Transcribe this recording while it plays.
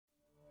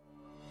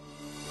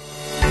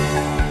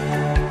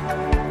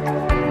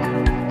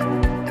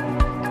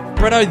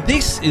Bretto,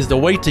 this is the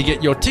week to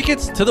get your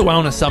tickets to the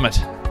Wellness Summit.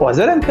 Why is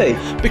that,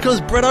 MP? Because,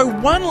 Bretto,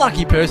 one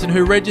lucky person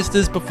who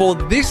registers before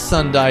this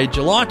Sunday,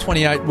 July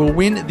 28, will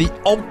win the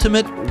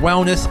ultimate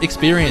wellness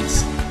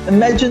experience.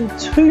 Imagine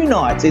 2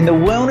 nights in the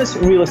wellness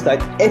real estate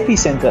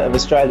epicentre of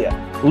Australia,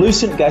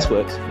 Lucent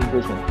Gasworks in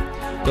Brisbane.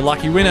 The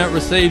lucky winner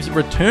receives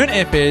return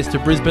airfares to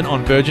Brisbane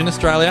on Virgin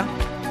Australia.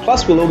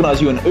 Plus, we'll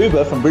organise you an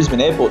Uber from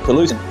Brisbane Airport to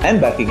Lucent and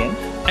back again.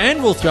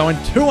 And we'll throw in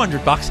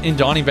 $200 in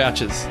dining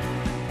vouchers.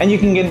 And you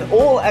can get an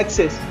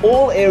all-access,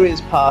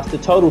 all-areas pass to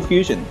Total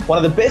Fusion, one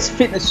of the best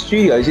fitness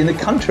studios in the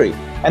country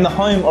and the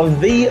home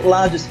of the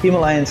largest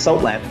Himalayan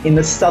salt lamp in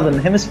the Southern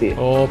Hemisphere.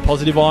 Oh,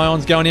 positive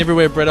ions going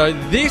everywhere, Bretto.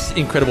 This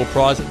incredible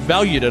prize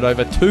valued at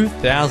over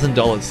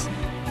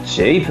 $2,000.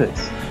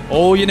 Jeepers.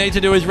 All you need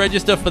to do is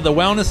register for the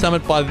Wellness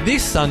Summit by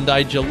this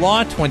Sunday,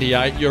 July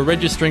 28. You're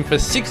registering for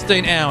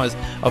 16 hours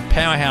of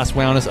Powerhouse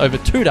Wellness over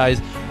 2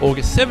 days,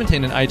 August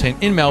 17 and 18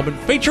 in Melbourne,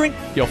 featuring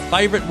your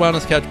favourite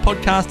Wellness Couch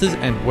podcasters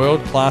and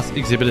world-class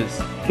exhibitors.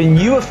 Can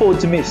you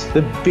afford to miss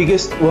the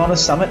biggest wellness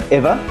summit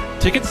ever?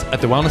 Tickets at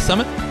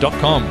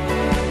thewellnesssummit.com.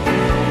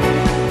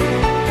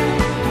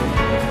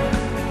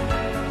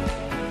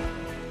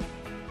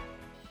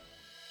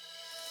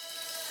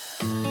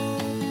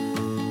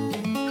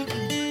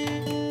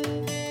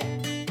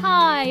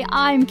 Hi,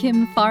 I'm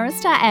Kim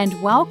Forrester and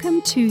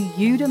welcome to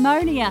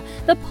Eudaimonia,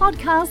 the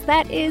podcast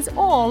that is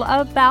all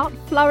about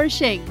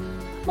flourishing.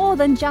 More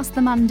than just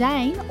the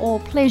mundane or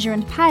pleasure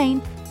and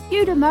pain,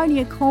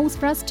 Eudaimonia calls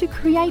for us to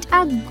create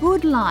a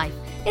good life.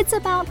 It's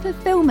about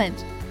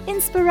fulfillment,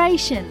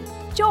 inspiration,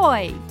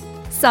 joy.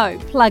 So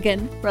plug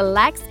in,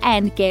 relax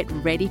and get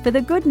ready for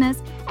the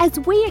goodness as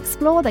we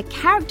explore the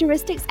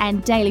characteristics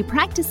and daily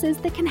practices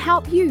that can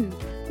help you,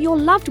 your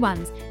loved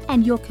ones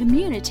and your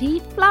community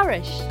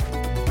flourish.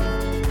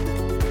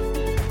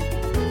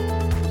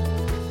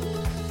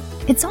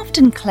 It's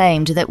often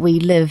claimed that we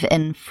live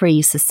in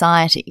free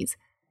societies,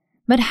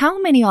 but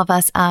how many of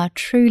us are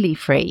truly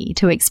free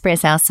to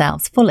express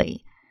ourselves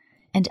fully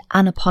and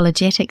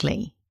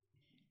unapologetically?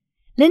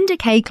 Linda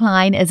K.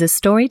 Klein is a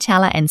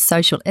storyteller and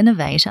social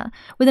innovator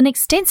with an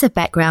extensive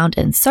background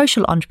in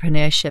social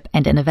entrepreneurship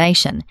and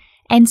innovation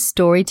and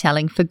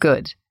storytelling for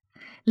good.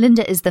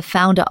 Linda is the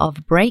founder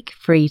of Break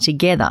Free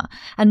Together,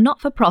 a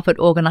not-for-profit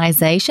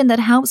organisation that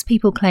helps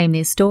people claim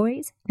their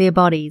stories, their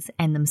bodies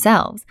and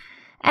themselves.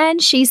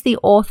 And she's the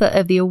author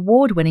of the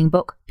award-winning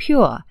book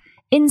Pure,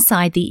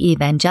 Inside the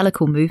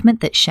Evangelical Movement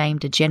That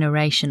Shamed a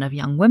Generation of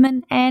Young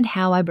Women and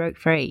How I Broke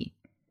Free.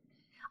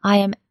 I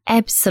am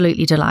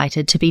absolutely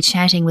delighted to be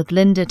chatting with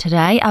Linda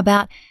today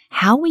about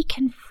how we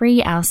can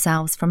free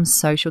ourselves from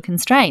social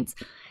constraints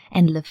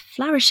and live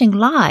flourishing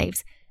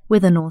lives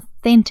with an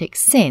authentic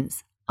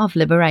sense of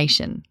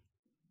liberation.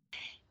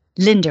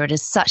 Linda, it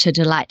is such a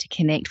delight to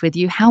connect with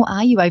you. How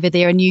are you over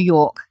there in New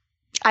York?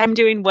 I'm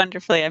doing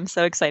wonderfully. I'm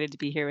so excited to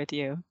be here with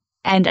you.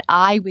 And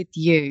I with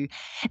you.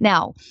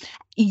 Now,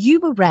 you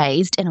were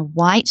raised in a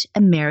white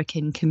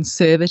American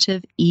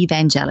conservative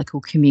evangelical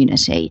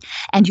community,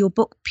 and your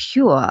book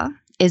Pure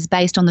is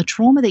based on the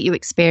trauma that you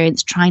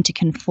experienced trying to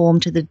conform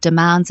to the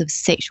demands of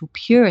sexual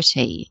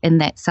purity in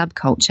that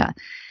subculture.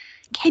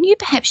 Can you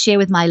perhaps share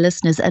with my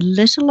listeners a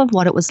little of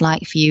what it was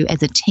like for you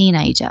as a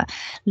teenager,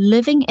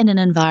 living in an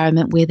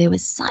environment where there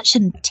was such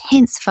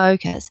intense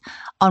focus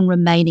on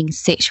remaining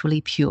sexually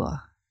pure?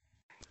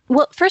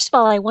 Well, first of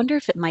all, I wonder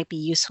if it might be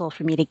useful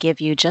for me to give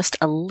you just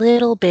a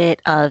little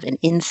bit of an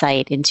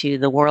insight into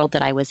the world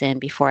that I was in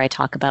before I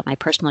talk about my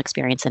personal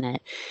experience in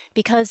it.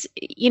 Because,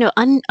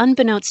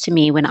 unbeknownst to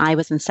me, when I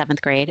was in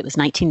 7th grade, it was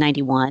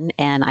 1991,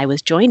 and I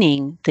was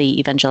joining the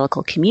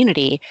evangelical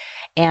community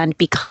and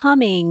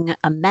becoming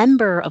a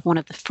member of one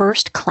of the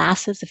first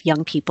classes of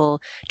young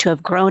people to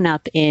have grown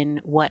up in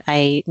what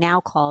I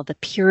now call the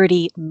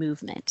purity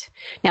movement.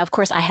 Now, of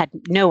course, I had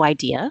no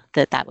idea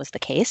that that was the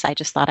case. I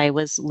just thought I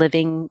was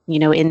living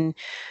in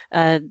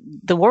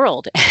the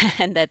world,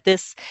 and that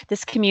this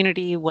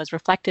community was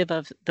reflective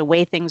of the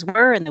way things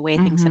were and the way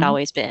things had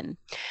always been.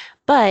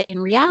 But in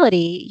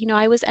reality,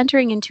 I was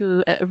entering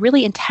into a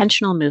really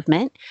intentional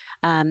movement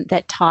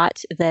that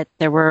taught that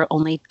there were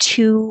only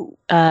 2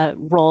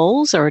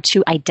 roles or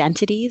 2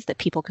 identities that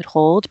people could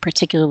hold,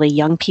 particularly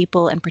young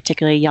people and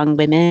particularly young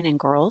women and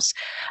girls,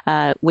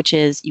 which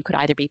is you could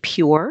either be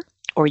pure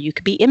or you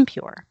could be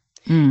impure.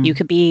 You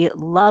could be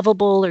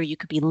lovable, or you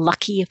could be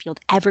lucky if you'll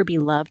ever be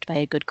loved by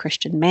a good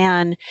Christian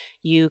man.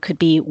 You could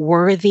be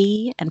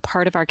worthy and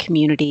part of our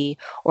community,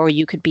 or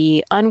you could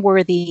be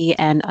unworthy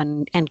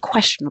and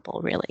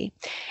questionable, really.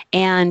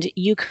 And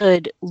you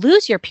could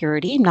lose your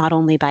purity not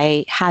only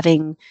by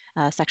having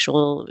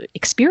sexual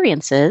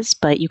experiences,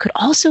 but you could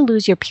also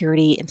lose your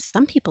purity, in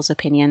some people's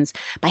opinions,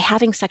 by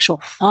having sexual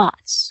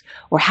thoughts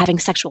or having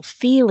sexual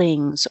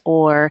feelings,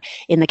 or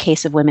in the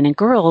case of women and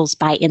girls,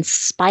 by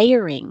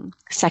inspiring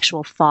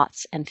sexual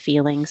thoughts and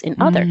feelings in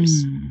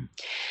others.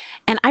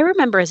 And I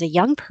remember as a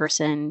young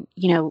person,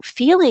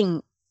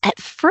 feeling at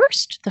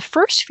first, the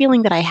first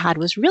feeling that I had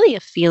was really a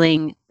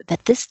feeling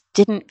that this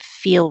didn't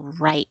feel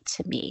right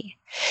to me.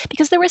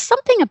 Because there was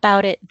something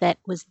about it that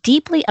was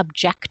deeply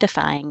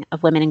objectifying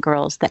of women and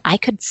girls that I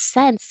could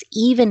sense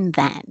even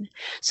then.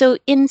 So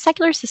in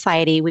secular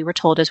society, we were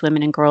told as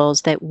women and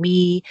girls that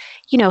we,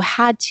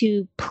 had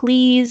to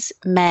please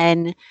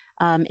men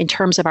in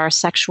terms of our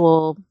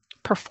sexual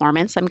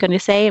performance, I'm going to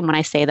say. And when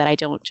I say that, I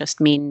don't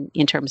just mean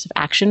in terms of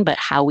action, but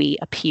how we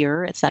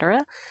appear,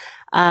 etc.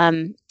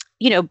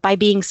 By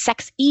being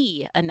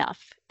sex-y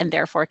enough and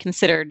therefore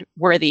considered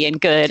worthy and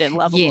good and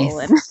lovable.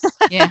 Yes.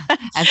 And Yeah,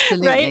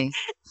 absolutely. Right?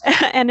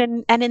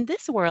 And in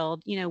this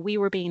world, we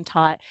were being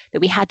taught that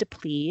we had to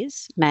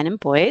please men and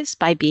boys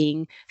by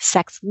being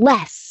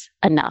sexless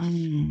enough,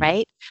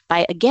 right?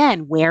 By,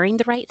 again, wearing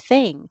the right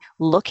thing,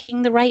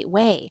 looking the right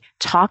way,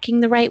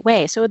 talking the right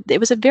way. So it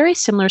was a very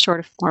similar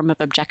sort of form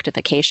of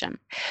objectification.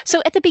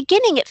 So at the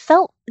beginning, it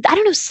felt, I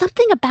don't know,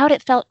 something about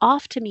it felt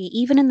off to me,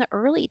 even in the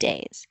early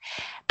days.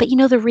 But,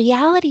 the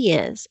reality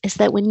is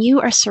that when you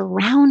are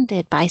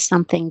surrounded by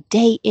something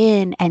day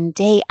in and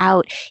day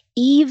out,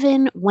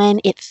 even when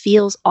it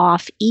feels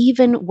off,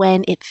 even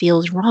when it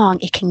feels wrong,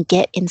 it can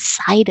get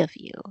inside of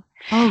you.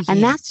 Oh, And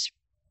yes.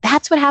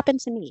 that's what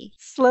happened to me.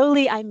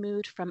 Slowly, I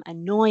moved from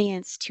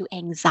annoyance to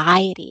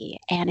anxiety,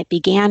 and it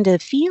began to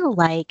feel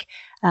like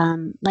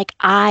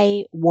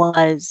I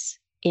was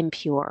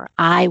impure.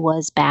 I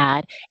was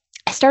bad.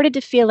 I started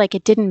to feel like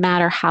it didn't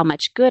matter how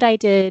much good I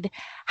did,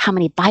 how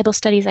many Bible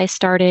studies I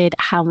started,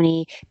 how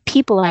many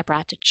people I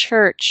brought to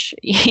church,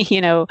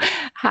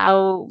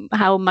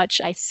 how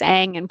much I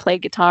sang and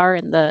played guitar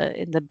in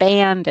the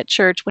band at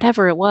church,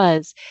 whatever it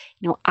was,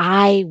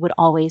 I would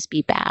always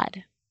be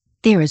bad.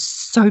 There is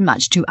so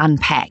much to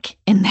unpack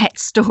in that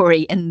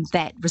story, in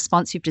that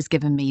response you've just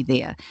given me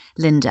there,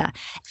 Linda.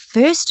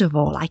 First of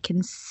all, I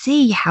can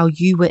see how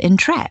you were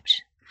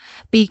entrapped,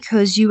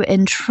 because you were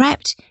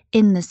entrapped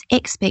in this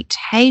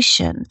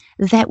expectation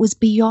that was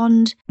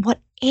beyond what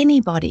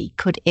anybody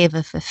could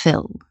ever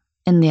fulfill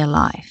in their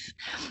life.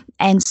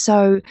 And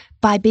so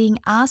by being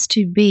asked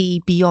to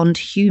be beyond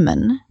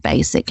human,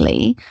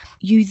 basically,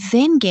 you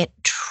then get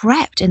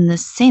trapped in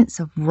this sense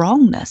of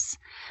wrongness,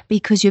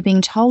 because you're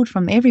being told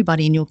from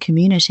everybody in your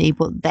community,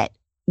 well, that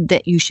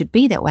you should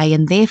be that way,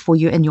 and therefore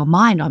you're in your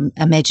mind, I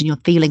imagine you're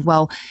feeling,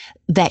 well,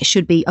 that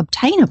should be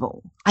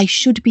obtainable. I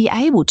should be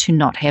able to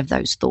not have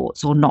those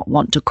thoughts, or not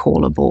want to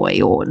call a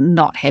boy, or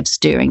not have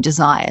stirring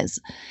desires.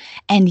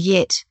 And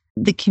yet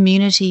the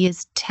community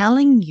is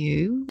telling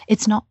you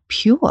it's not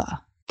pure.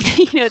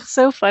 It's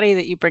so funny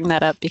that you bring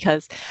that up,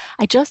 because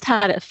I just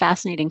had a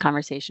fascinating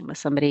conversation with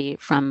somebody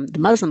from the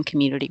Muslim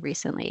community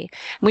recently.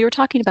 And we were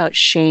talking about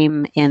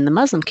shame in the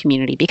Muslim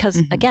community because,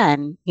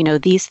 again,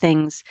 these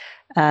things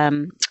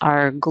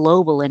are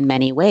global in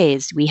many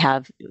ways. We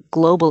have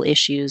global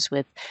issues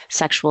with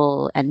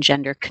sexual and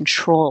gender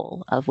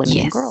control of women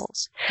and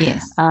girls.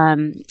 Yes.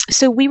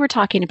 So we were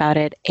talking about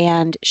it,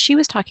 and she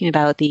was talking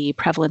about the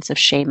prevalence of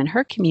shame in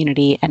her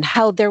community and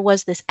how there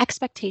was this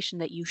expectation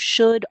that you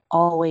should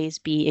always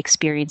be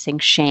experiencing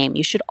shame.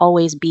 You should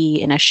always be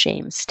in a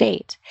shame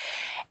state.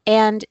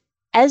 And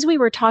as we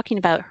were talking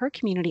about her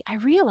community, I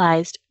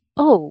realized,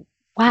 oh,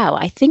 wow,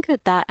 I think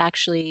that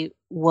actually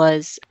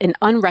was an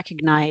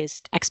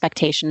unrecognized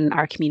expectation in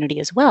our community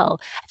as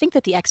well. I think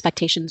that the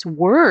expectations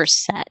were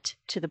set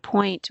to the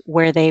point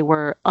where they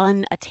were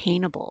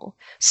unattainable,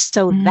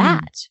 so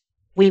that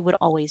we would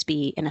always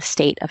be in a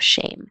state of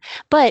shame.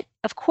 But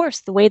of course,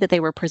 the way that they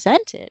were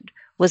presented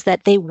was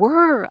that they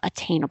were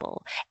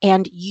attainable,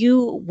 and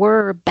you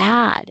were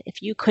bad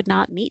if you could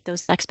not meet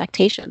those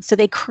expectations. So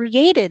they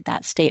created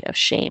that state of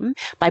shame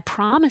by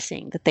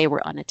promising that they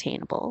were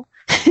unattainable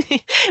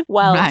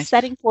while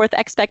setting forth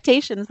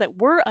expectations that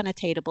were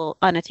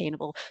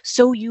unattainable,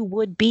 so you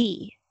would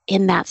be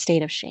in that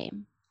state of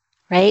shame.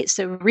 Right?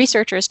 So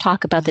researchers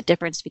talk about the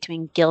difference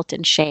between guilt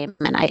and shame,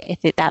 and I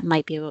think that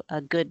might be a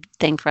good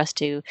thing for us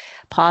to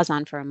pause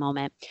on for a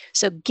moment.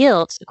 So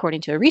guilt, according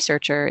to a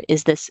researcher,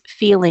 is this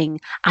feeling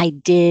I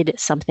did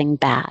something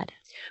bad,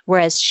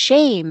 whereas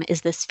shame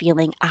is this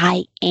feeling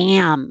I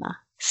am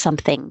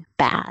something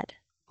bad.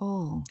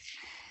 Oh,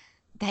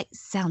 that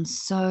sounds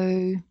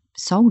so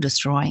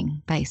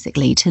soul-destroying,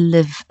 basically, to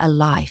live a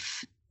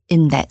life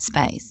in that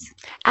space.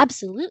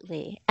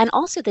 Absolutely. And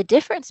also the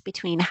difference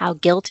between how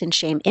guilt and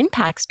shame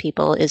impacts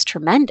people is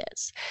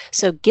tremendous.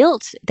 So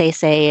guilt, they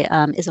say,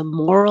 is a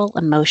moral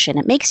emotion.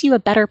 It makes you a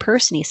better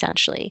person,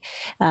 essentially.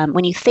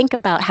 When you think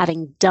about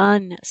having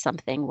done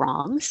something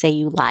wrong, say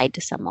you lied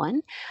to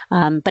someone,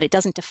 but it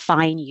doesn't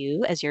define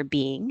you as your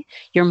being,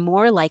 you're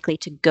more likely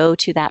to go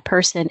to that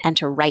person and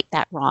to right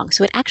that wrong.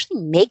 So it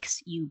actually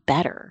makes you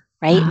better.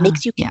 Right? It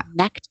makes you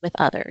connect with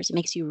others. It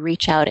makes you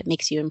reach out. It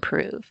makes you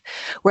improve.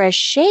 Whereas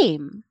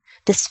shame,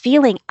 this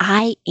feeling,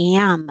 I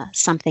am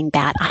something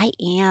bad. I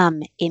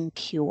am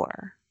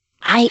impure.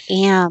 I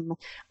am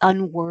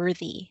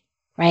unworthy.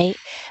 Right?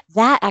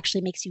 That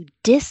actually makes you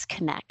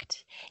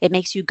disconnect. It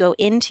makes you go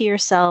into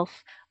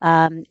yourself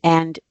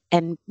and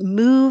and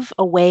move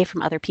away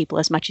from other people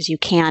as much as you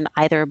can,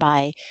 either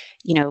by,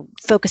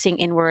 focusing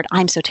inward,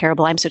 I'm so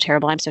terrible, I'm so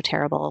terrible, I'm so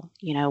terrible,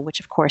 which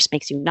of course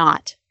makes you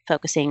not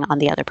focusing on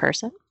the other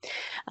person,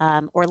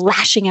 or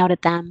lashing out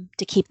at them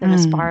to keep them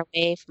as far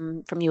away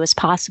from you as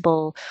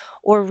possible,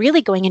 or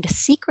really going into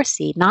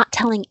secrecy, not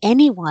telling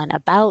anyone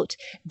about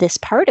this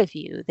part of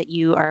you that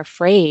you are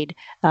afraid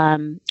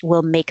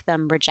will make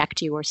them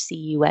reject you or see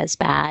you as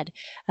bad,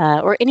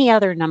 or any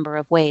other number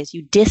of ways.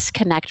 You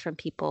disconnect from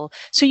people.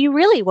 So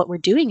what we're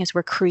doing is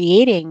we're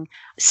creating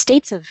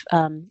states of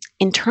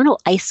internal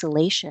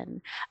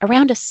isolation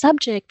around a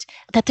subject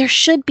that there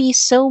should be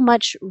so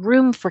much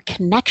room for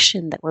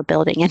connection that we're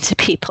building into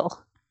people.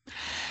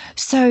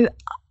 So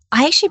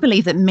I actually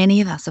believe that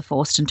many of us are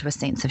forced into a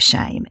sense of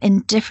shame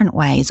in different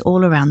ways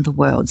all around the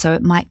world. So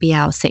it might be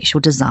our sexual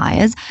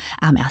desires,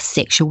 our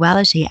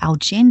sexuality, our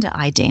gender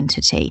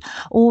identity,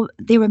 or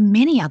there are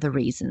many other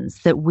reasons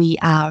that we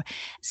are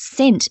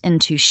sent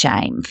into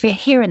shame.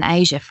 Here in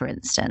Asia, for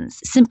instance,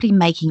 simply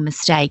making a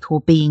mistake or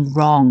being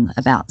wrong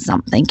about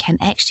something can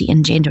actually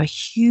engender a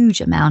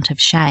huge amount of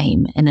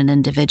shame in an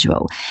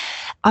individual.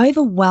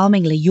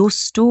 Overwhelmingly, your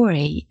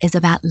story is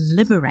about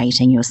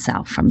liberating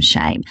yourself from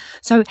shame.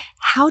 So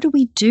how do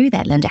we do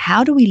that, Linda?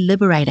 How do we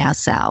liberate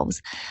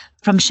ourselves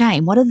from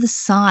shame? What are the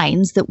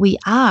signs that we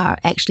are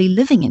actually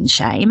living in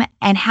shame?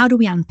 And how do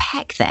we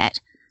unpack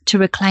that to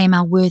reclaim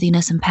our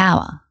worthiness and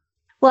power?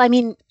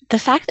 Well, the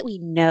fact that we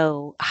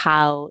know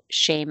how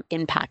shame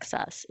impacts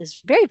us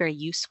is very, very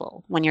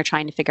useful when you're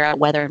trying to figure out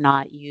whether or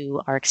not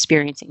you are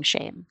experiencing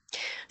shame.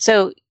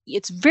 So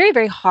it's very,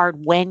 very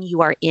hard when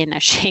you are in a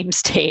shame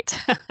state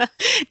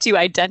to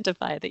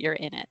identify that you're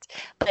in it.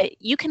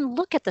 But you can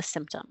look at the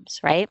symptoms,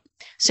 right?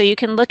 So you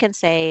can look and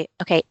say,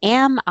 okay,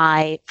 am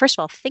I, first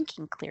of all,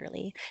 thinking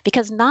clearly?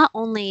 Because not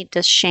only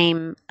does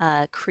shame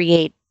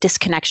create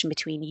disconnection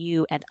between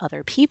you and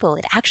other people,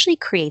 it actually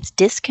creates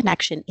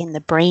disconnection in the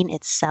brain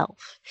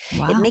itself.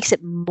 Wow. It makes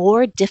it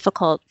more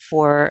difficult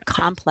for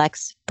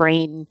complex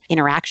brain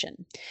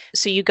interaction.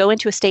 So you go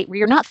into a state where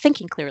you're not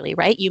thinking clearly,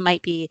 right? You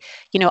might be,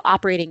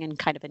 operating in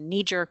kind of a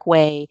knee-jerk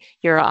way.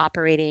 You're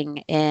operating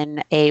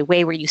in a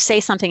way where you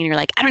say something and you're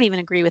like, I don't even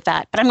agree with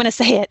that, but I'm going to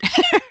say it,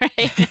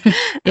 right?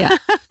 Yeah.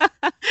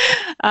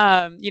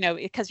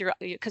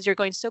 Because you're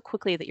going so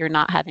quickly that you're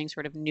not having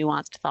sort of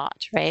nuanced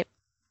thought, right?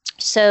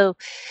 So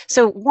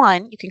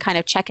one, you can kind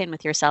of check in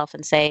with yourself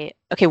and say,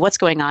 okay, what's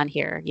going on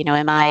here?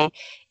 Am I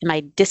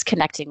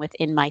disconnecting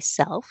within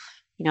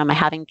myself? Am I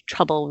having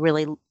trouble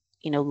really,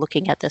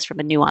 looking at this from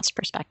a nuanced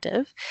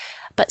perspective?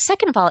 But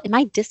second of all, am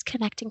I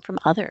disconnecting from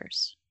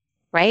others?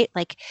 Right?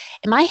 Like,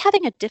 am I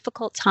having a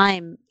difficult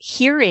time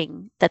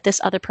hearing that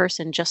this other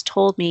person just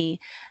told me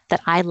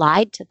that I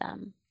lied to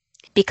them?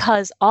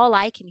 Because all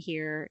I can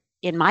hear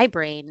in my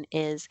brain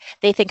is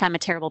they think I'm a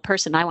terrible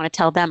person. I want to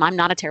tell them I'm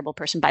not a terrible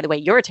person. By the way,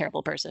 you're a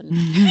terrible person.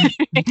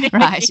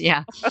 Right.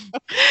 Yeah.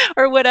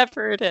 Or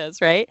whatever it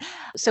is. Right.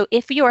 So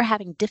if you are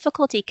having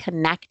difficulty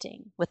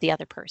connecting with the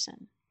other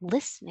person,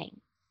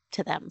 listening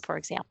to them, for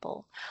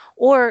example,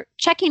 or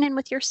checking in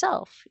with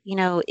yourself,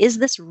 is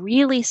this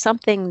really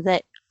something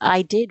that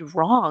I did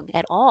wrong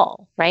at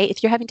all? Right.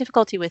 If you're having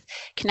difficulty with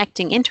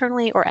connecting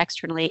internally or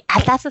externally,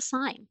 that's a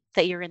sign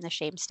that you're in the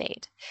shame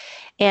state.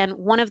 And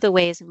one of the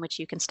ways in which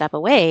you can step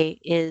away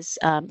is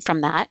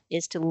from that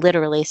is to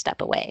literally step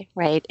away,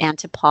 right? And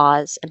to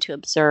pause and to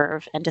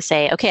observe and to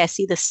say, okay, I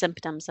see the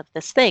symptoms of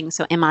this thing.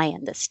 So am I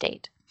in this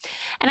state?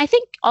 And I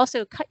think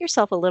also cut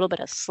yourself a little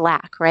bit of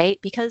slack, right?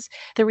 Because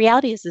the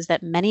reality is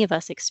that many of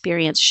us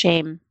experience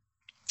shame,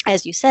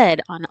 as you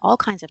said, on all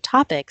kinds of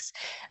topics,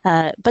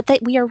 but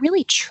that we are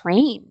really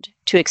trained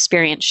to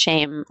experience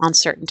shame on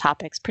certain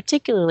topics,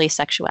 particularly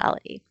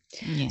sexuality.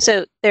 Yeah.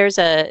 So there's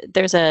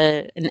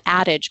an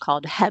adage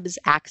called Hebb's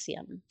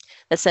axiom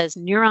that says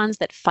neurons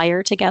that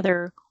fire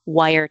together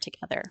wire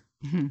together.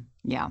 Mm-hmm.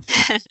 Yeah.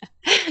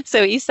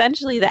 So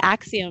essentially, the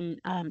axiom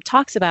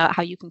talks about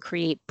how you can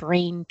create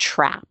brain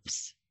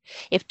traps.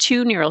 If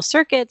two neural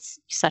circuits,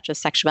 such as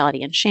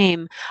sexuality and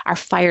shame, are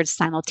fired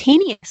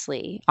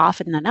simultaneously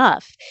often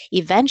enough,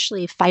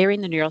 eventually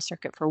firing the neural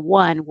circuit for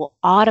one will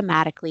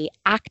automatically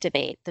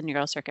activate the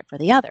neural circuit for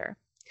the other.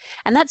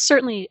 And that's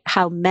certainly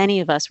how many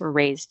of us were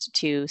raised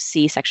to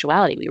see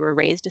sexuality. We were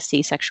raised to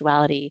see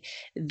sexuality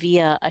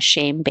via a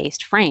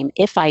shame-based frame.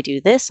 If I do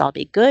this, I'll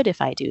be good.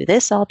 If I do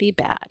this, I'll be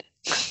bad.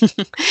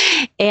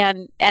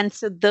 and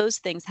so those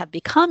things have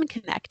become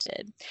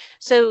connected.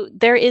 So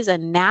there is a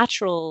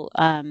natural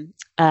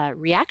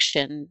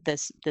reaction,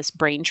 this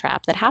brain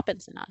trap that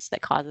happens in us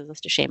that causes us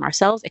to shame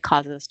ourselves. It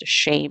causes us to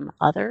shame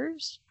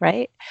others,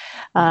 right?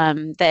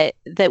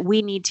 That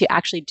we need to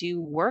actually do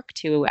work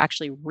to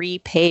actually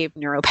repave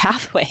neural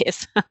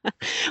pathways,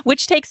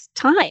 which takes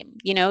time.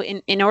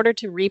 In order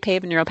to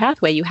repave a neural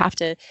pathway, you have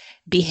to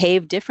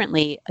behave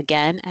differently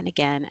again and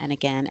again and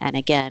again and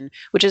again,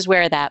 which is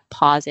where that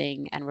pausing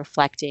and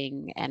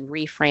reflecting and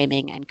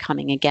reframing and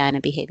coming again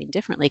and behaving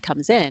differently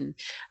comes in,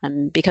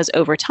 because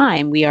over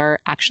time we are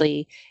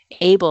actually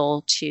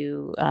able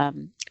to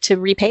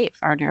repave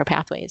our neural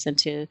pathways and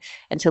to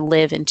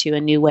live into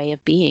a new way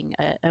of being,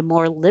 a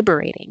more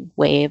liberating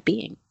way of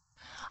being.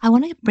 I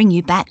want to bring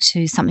you back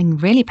to something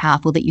really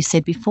powerful that you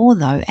said before,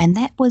 though, and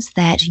that was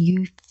that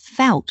you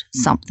felt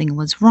something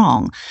was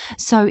wrong.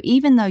 So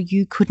even though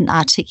you couldn't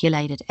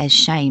articulate it as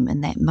shame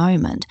in that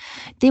moment,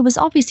 there was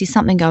obviously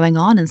something going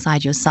on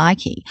inside your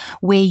psyche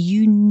where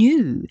you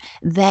knew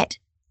that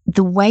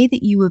the way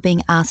that you were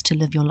being asked to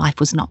live your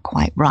life was not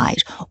quite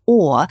right,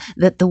 or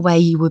that the way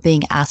you were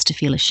being asked to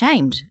feel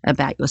ashamed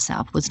about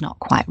yourself was not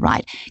quite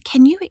right.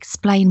 Can you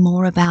explain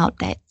more about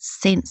that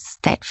sense,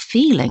 that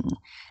feeling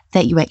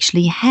that you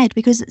actually had?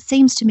 Because it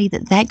seems to me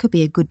that that could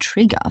be a good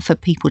trigger for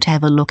people to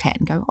have a look at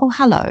and go, oh,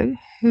 hello,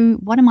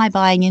 what am I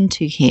buying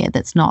into here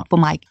that's not for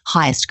my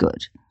highest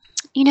good?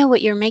 You know,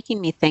 what you're making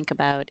me think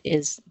about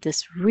is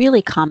this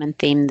really common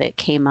theme that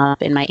came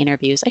up in my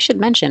interviews. I should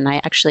mention,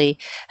 I actually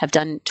have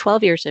done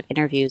 12 years of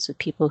interviews with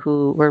people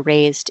who were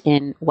raised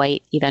in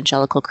white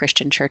evangelical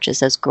Christian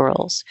churches as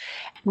girls.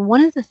 And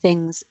one of the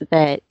things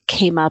that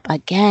came up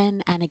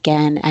again and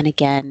again and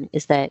again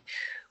is that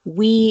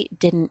we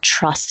didn't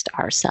trust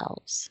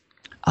ourselves.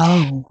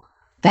 Oh,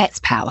 that's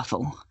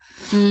powerful.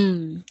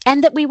 And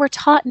that we were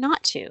taught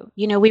not to.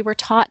 You know, we were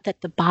taught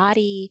that the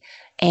body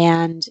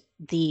and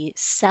the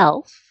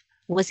self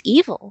was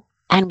evil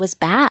and was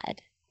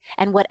bad.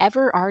 And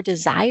whatever our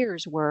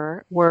desires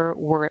were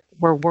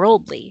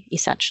worldly,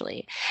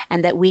 essentially.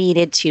 And that we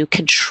needed to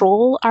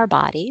control our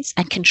bodies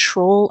and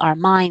control our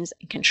minds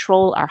and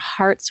control our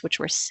hearts, which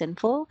were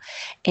sinful,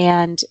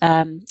 and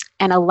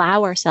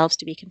allow ourselves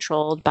to be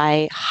controlled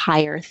by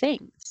higher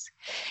things.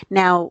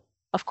 Now,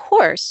 of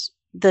course,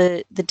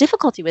 the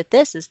difficulty with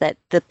this is that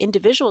the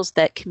individuals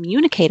that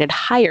communicated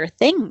higher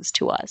things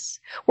to us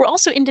were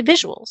also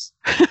individuals,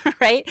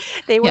 right?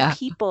 They were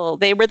people.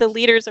 They were the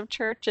leaders of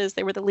churches.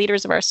 They were the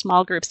leaders of our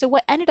small groups. So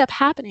what ended up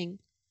happening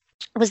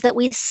was that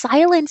we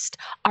silenced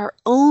our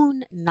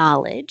own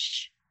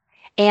knowledge.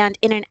 And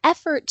in an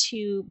effort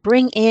to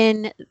bring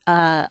in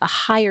a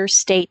higher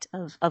state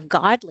of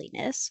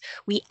godliness,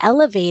 we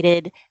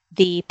elevated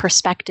the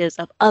perspectives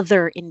of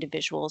individuals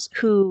individuals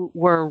who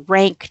were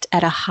ranked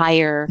at a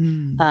higher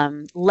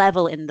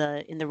level in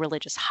the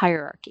religious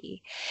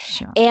hierarchy.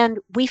 Sure. And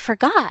we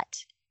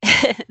forgot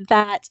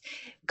that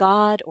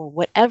God, or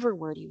whatever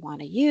word you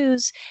want to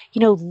use,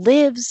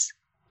 lives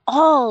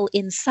all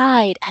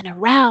inside and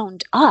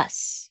around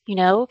us,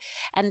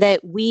 and that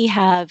we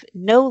have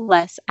no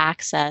less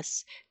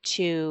access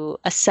to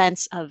a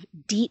sense of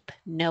deep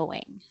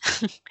knowing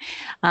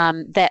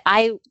that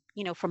I,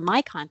 from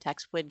my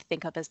context, would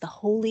think of as the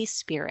Holy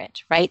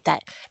Spirit, right?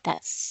 That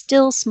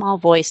still small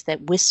voice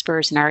that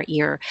whispers in our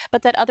ear,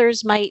 but that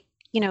others might,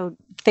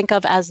 think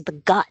of as the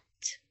gut,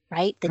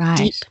 right? The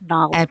deep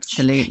knowledge.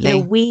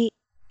 Absolutely. We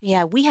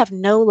have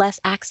no less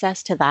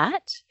access to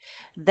that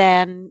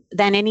than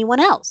anyone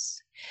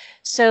else.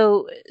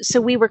 So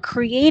we were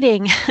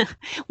creating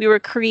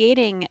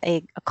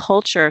a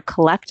culture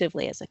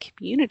collectively as a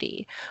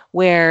community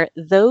where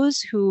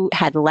those who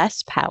had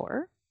less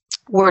power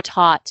were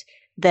taught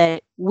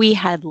that we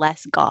had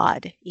less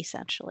God,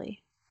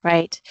 essentially,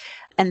 right?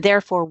 And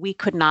therefore we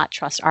could not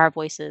trust our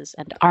voices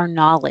and our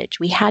knowledge.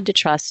 We had to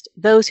trust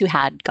those who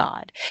had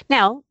God.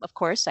 Now, of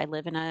course, I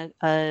live in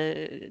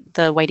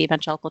the white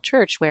evangelical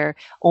church where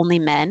only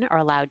men are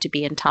allowed to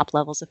be in top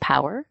levels of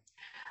power.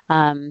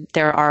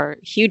 There are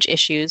huge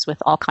issues with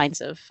all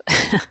kinds of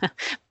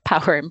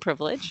power and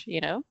privilege,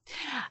 in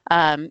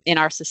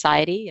our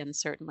society, and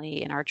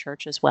certainly in our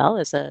church as well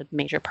as a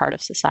major part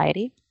of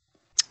society.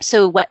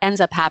 So what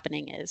ends up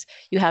happening is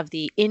you have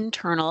the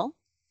internal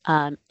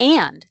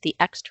and the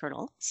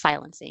external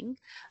silencing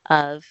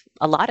of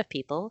a lot of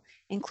people,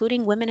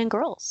 including women and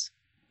girls.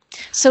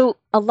 So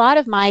a lot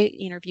of my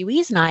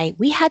interviewees and I,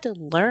 we had to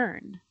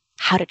learn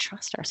how to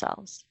trust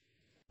ourselves.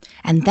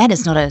 And that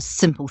is not a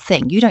simple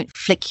thing. You don't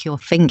flick your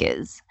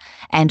fingers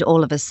and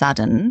all of a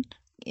sudden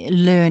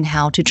learn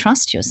how to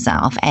trust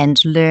yourself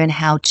and learn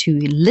how to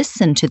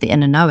listen to the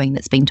inner knowing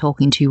that's been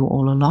talking to you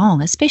all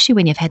along, especially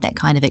when you've had that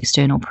kind of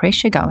external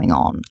pressure going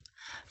on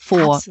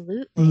for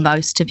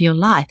most of your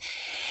life.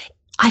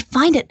 I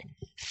find it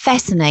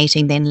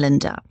fascinating then,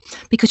 Linda,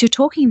 because you're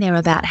talking there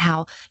about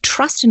how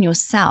trust in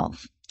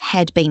yourself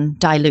had been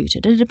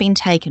diluted. It had been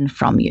taken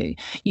from you.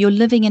 You're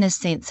living in a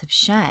sense of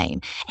shame,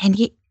 and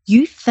yet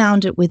you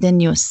found it within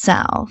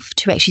yourself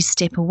to actually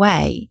step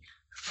away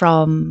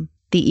from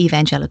the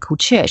evangelical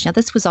church. Now,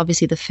 this was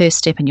obviously the first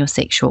step in your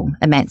sexual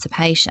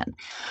emancipation.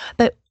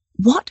 But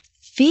what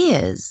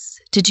fears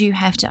did you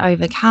have to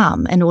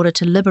overcome in order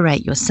to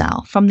liberate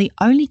yourself from the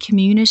only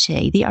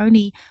community, the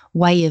only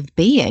way of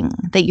being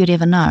that you'd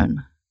ever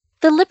known?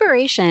 The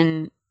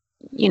liberation,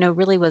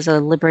 really was a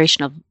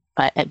liberation of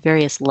at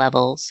various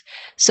levels.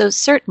 So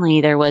certainly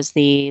there was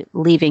the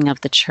leaving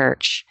of the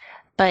church.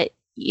 But,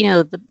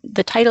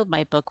 the title of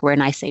my book,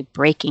 when I say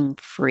breaking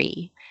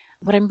free,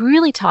 what I'm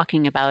really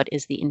talking about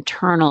is the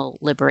internal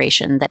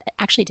liberation that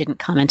actually didn't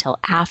come until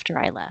after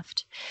I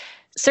left.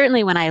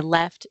 Certainly when I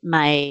left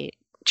my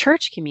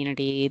church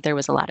community, there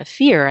was a lot of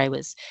fear. I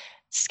was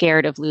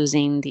scared of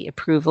losing the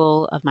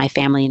approval of my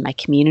family and my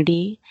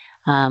community,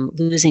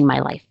 losing my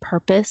life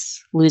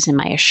purpose, losing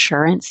my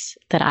assurance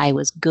that I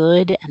was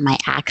good and my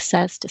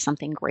access to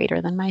something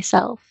greater than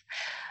myself.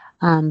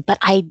 But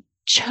I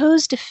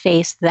chose to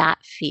face that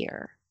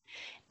fear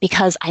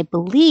because I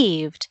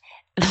believed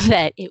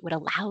that it would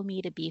allow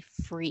me to be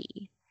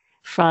free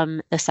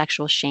from the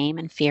sexual shame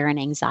and fear and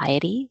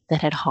anxiety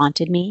that had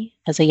haunted me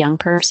as a young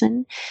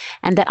person,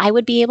 and that I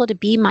would be able to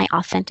be my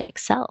authentic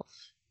self.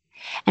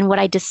 And what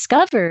I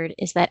discovered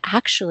is that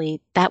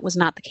actually that was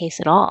not the case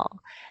at all,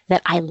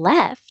 that I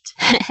left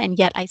and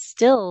yet I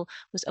still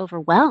was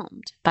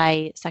overwhelmed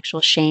by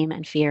sexual shame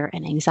and fear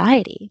and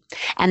anxiety,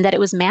 and that it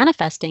was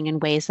manifesting in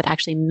ways that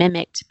actually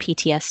mimicked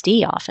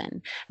PTSD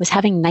often. I was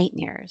having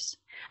nightmares.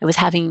 I was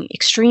having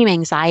extreme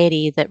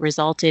anxiety that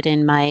resulted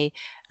in my,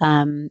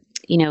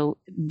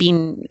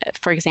 being,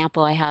 for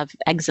example, I have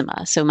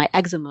eczema. So my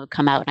eczema would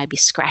come out and I'd be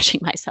scratching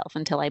myself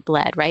until I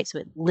bled, right? So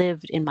it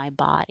lived in my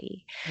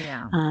body.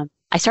 Yeah.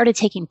 I started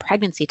taking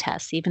pregnancy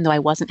tests, even though I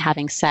wasn't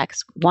having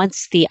sex,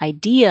 once the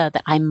idea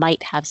that I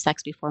might have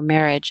sex before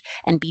marriage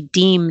and be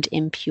deemed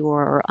impure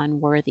or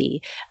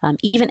unworthy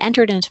even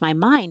entered into my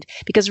mind,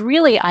 because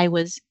really I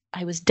was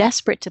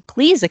desperate to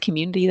please a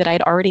community that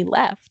I'd already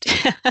left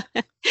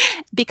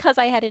because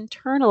I had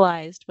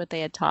internalized what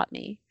they had taught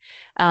me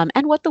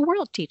and what the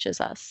world teaches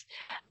us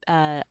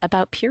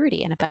about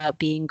purity and about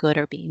being good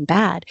or being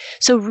bad.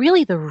 So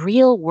really the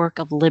real work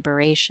of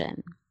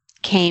liberation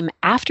came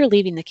after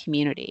leaving the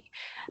community,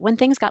 when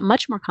things got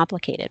much more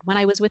complicated. When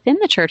I was within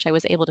the church, I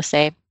was able to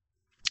say,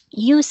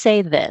 you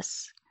say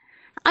this.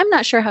 I'm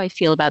not sure how I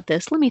feel about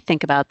this. Let me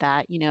think about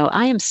that.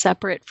 I am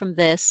separate from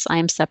this. I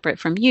am separate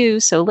from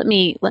you. So let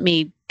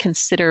me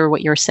consider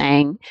what you're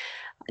saying.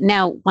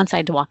 Now, once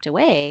I'd walked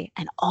away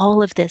and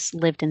all of this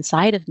lived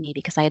inside of me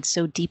because I had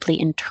so deeply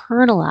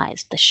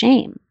internalized the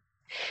shame,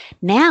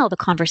 now the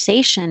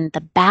conversation,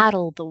 the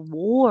battle, the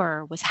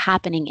war was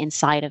happening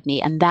inside of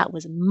me. And that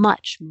was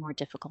much more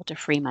difficult to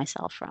free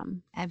myself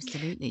from.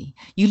 Absolutely.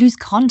 You lose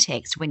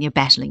context when you're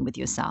battling with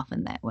yourself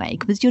in that way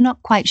because you're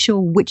not quite sure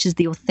which is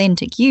the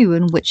authentic you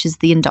and which is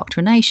the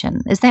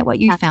indoctrination. Is that what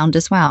you found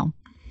as well?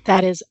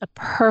 That is a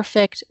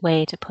perfect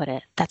way to put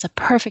it. That's a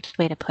perfect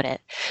way to put it.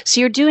 So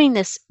you're doing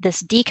this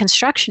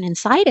deconstruction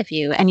inside of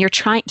you, and you're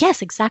trying.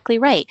 Yes, exactly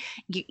right.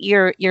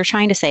 You're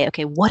trying to say,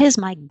 okay, what is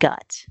my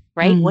gut,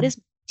 right? What is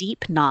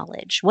deep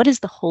knowledge? What is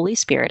the Holy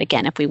Spirit?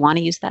 Again, if we want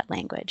to use that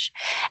language,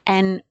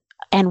 and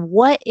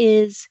what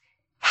is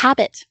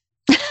habit?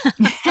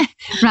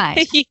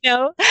 Right.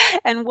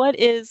 And what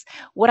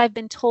I've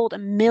been told a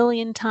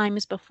million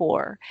times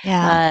before.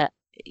 Yeah.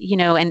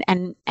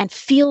 And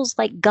feels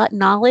like gut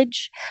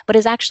knowledge, but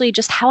is actually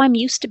just how I'm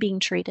used to being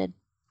treated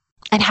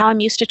and how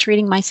I'm used to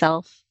treating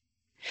myself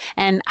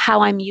and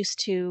how I'm used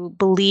to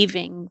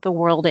believing the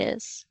world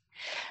is.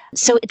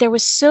 So there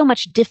was so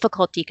much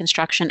difficult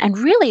deconstruction. And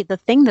really the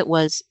thing that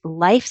was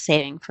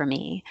life-saving for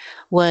me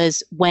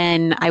was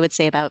when I would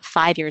say about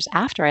 5 years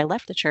after I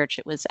left the church,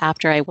 it was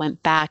after I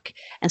went back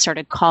and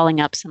started calling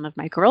up some of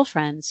my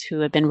girlfriends who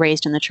had been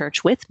raised in the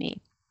church with me.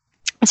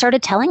 I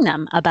started telling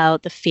them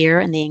about the fear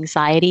and the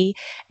anxiety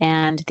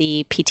and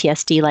the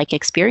PTSD-like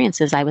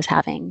experiences I was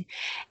having,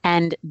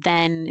 and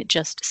then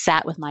just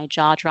sat with my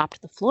jaw dropped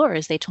to the floor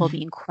as they told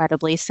me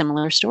incredibly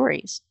similar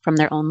stories from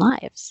their own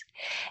lives.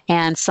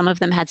 And some of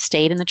them had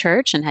stayed in the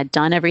church and had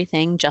done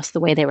everything just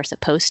the way they were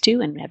supposed to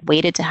and had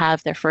waited to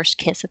have their first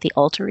kiss at the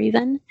altar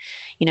even,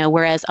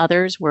 whereas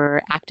others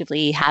were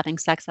actively having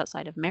sex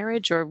outside of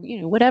marriage or,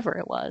 whatever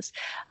it was.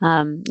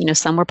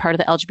 Some were part of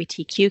the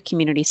LGBTQ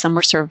community, some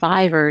were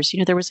survivors.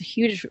 There was a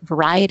huge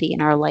variety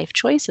in our life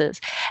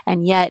choices,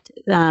 and yet,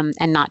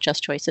 and not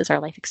just choices, our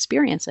life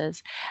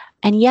experiences.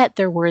 And yet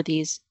there were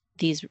these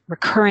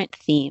recurrent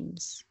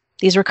themes.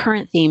 These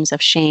recurrent themes of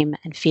shame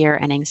and fear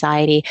and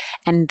anxiety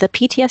and the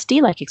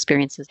PTSD-like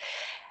experiences.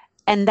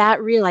 And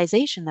that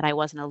realization that I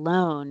wasn't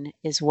alone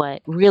is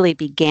what really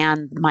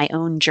began my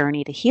own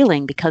journey to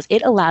healing, because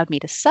it allowed me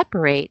to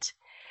separate,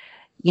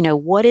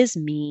 what is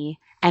me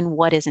and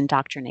what is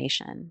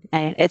indoctrination.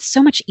 And it's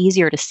so much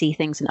easier to see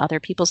things in other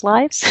people's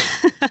lives.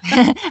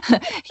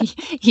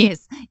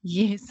 Yes,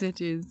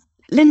 it is.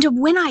 Linda,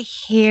 when I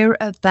hear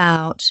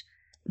about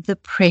the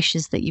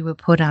pressures that you were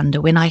put under,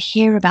 when I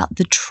hear about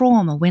the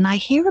trauma, when I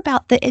hear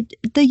about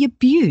the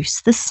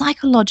abuse, the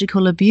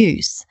psychological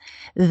abuse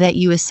that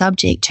you were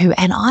subject to,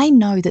 and I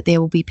know that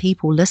there will be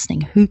people listening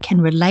who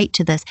can relate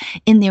to this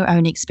in their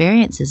own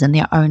experiences, in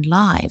their own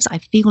lives. I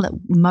feel that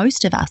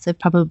most of us have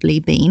probably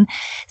been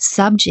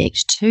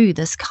subject to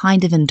this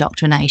kind of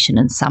indoctrination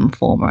in some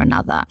form or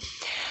another.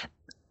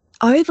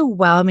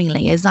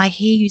 Overwhelmingly, as I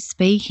hear you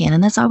speaking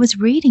and as I was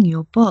reading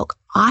your book,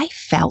 I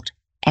felt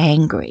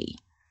angry.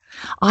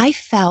 I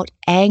felt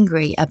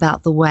angry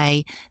about the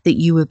way that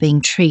you were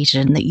being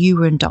treated and that you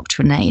were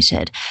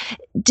indoctrinated.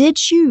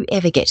 Did you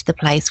ever get to the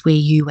place where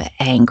you were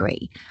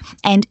angry?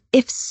 And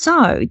if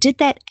so, did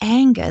that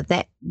anger,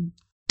 that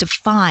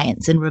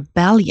defiance and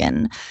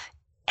rebellion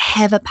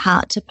have a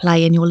part to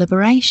play in your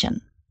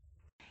liberation?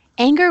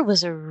 Anger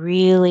was a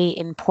really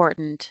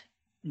important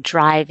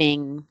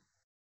driving,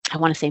 I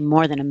want to say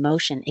more than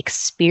emotion,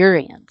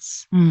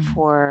 experience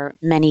for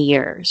many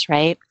years,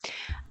 right?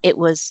 It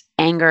was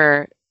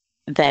anger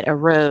that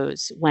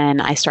arose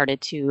when I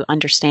started to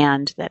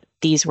understand that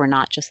these were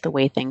not just the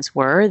way things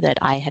were, that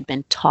I had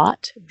been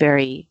taught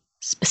very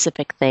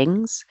specific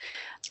things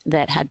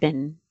that had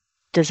been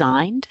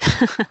designed,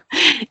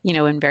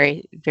 in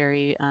very,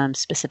 very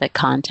specific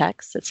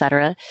contexts, et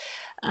cetera.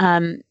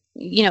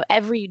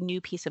 Every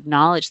new piece of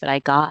knowledge that I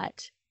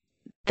got,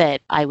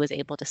 that I was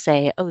able to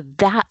say, oh,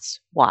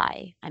 that's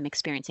why I'm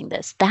experiencing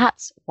this.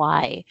 That's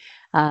why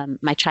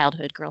my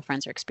childhood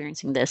girlfriends are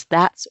experiencing this.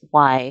 That's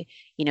why,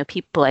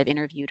 people I've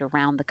interviewed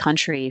around the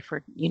country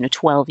for,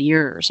 12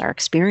 years are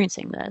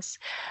experiencing this.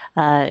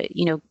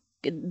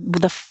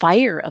 The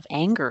fire of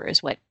anger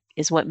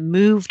is what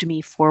moved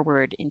me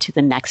forward into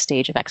the next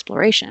stage of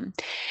exploration.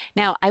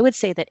 Now, I would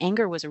say that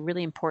anger was a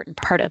really important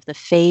part of the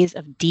phase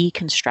of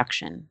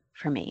deconstruction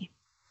for me.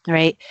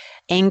 Right?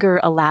 Anger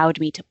allowed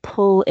me to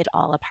pull it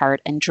all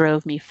apart and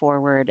drove me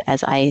forward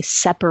as I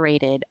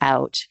separated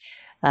out,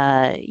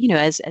 as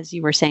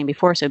you were saying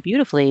before so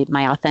beautifully,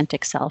 my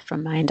authentic self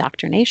from my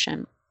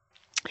indoctrination.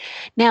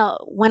 Now,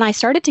 when I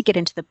started to get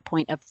into the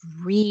point of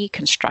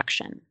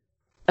reconstruction,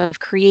 of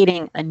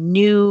creating a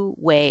new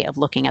way of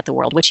looking at the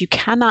world, which you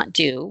cannot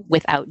do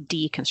without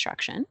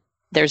deconstruction.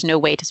 There's no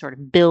way to sort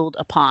of build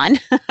upon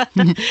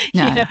an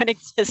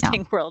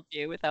existing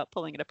worldview without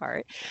pulling it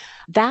apart.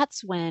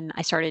 That's when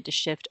I started to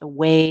shift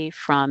away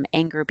from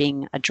anger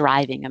being a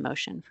driving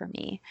emotion for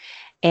me.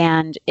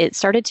 And it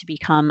started to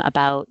become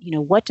about,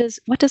 what does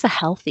a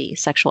healthy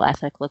sexual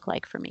ethic look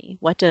like for me?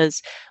 What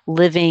does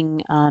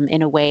living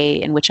in a way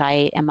in which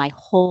I am my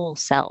whole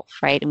self,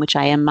 right? In which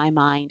I am my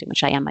mind, in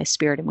which I am my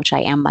spirit, in which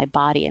I am my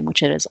body, in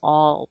which it is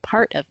all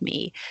part of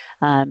me.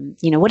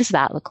 What does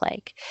that look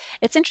like?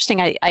 It's interesting.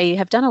 I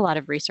have done a lot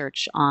of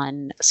research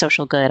on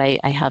social good.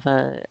 I have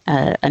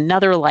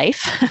another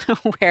life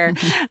where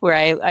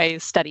I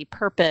study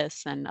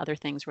purpose and other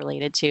things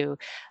related to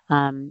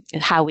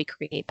how we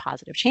create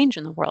positive change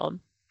in the world.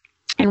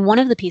 And one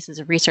of the pieces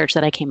of research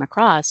that I came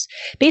across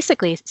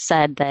basically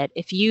said that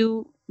if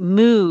you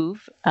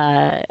move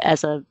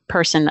as a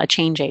person, a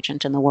change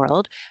agent in the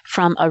world,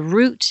 from a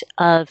route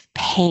of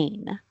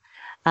pain,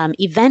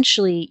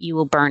 eventually you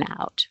will burn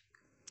out,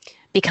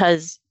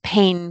 because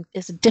pain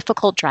is a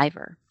difficult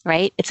driver,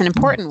 right? It's an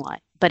important one,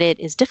 but it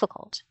is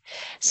difficult.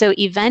 So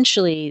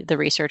eventually the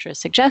researchers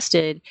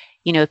suggested,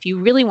 if you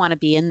really want to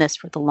be in this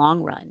for the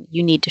long run,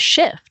 you need to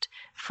shift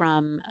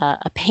from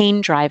a pain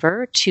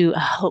driver to a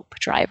hope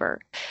driver.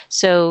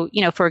 So,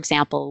 for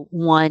example,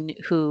 one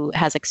who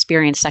has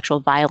experienced sexual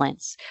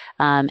violence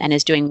and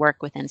is doing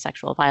work within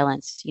sexual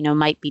violence,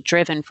 might be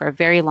driven for a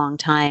very long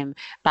time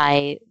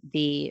by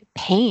the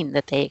pain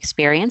that they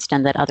experienced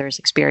and that others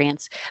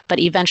experience, but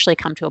eventually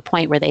come to a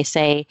point where they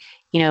say,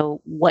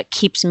 what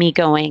keeps me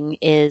going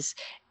is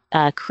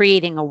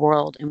creating a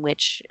world in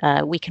which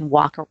we can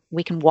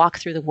walk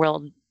through the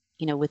world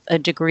with a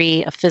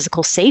degree of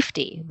physical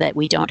safety that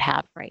we don't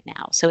have right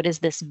now. So it is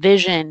this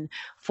vision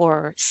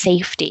for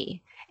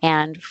safety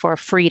and for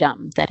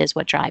freedom that is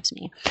what drives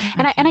me.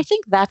 Mm-hmm. And I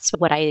think that's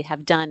what I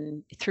have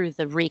done through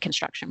the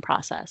reconstruction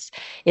process,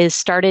 is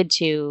started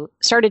to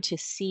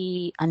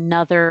see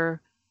another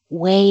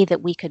way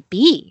that we could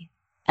be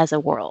as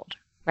a world,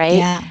 right?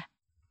 Yeah.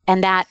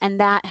 And that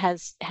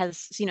has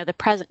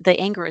the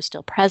anger is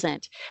still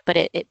present, but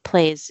it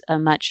plays a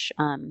much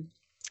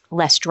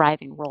less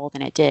driving role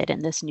than it did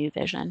in this new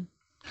vision.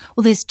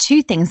 Well, there's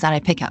two things that I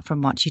pick up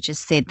from what you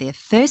just said there.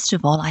 First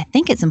of all, I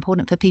think it's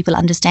important for people to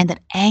understand that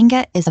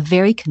anger is a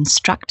very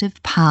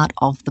constructive part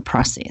of the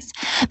process,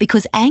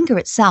 because anger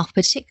itself,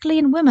 particularly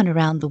in women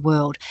around the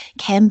world,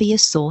 can be a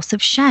source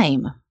of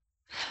shame.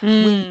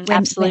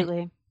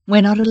 Absolutely.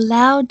 We're not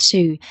allowed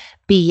to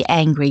be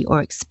angry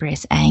or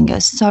express anger.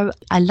 So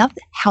I love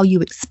how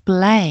you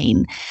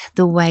explain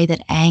the way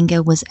that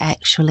anger was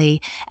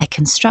actually a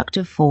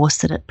constructive force,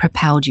 that it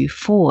propelled you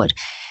forward.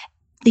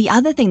 The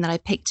other thing that I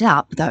picked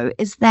up, though,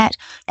 is that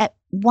at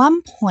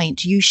one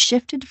point you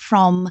shifted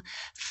from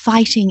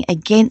fighting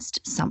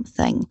against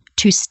something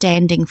to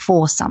standing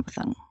for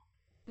something.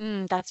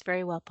 That's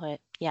very well put.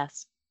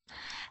 Yes.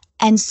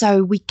 And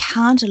so we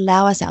can't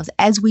allow ourselves,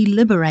 as we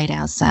liberate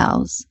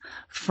ourselves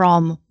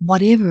from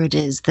whatever it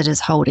is that is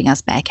holding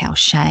us back, our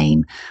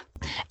shame,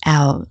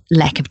 our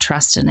lack of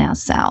trust in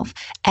ourselves,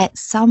 at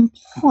some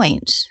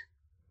point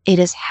it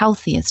is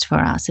healthiest for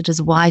us, it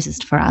is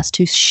wisest for us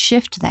to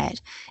shift that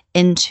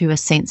into a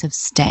sense of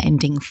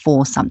standing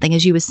for something.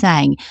 As you were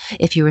saying,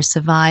 if you're a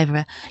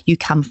survivor, you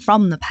come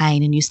from the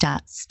pain and you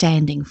start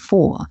standing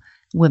for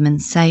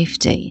women's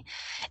safety.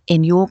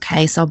 In your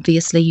case,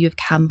 obviously, you've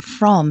come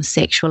from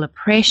sexual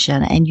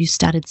oppression and you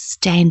started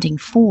standing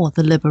for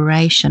the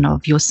liberation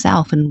of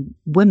yourself and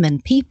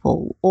women,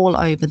 people all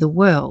over the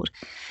world.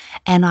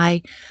 And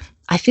I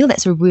feel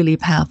that's a really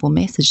powerful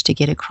message to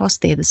get across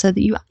there, so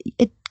that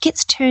it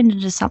gets turned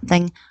into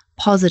something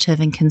positive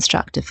and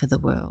constructive for the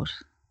world.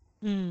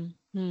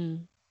 Mm-hmm.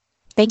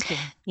 Thank you.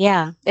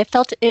 Yeah,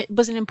 it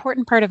was an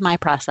important part of my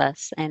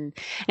process, and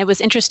it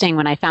was interesting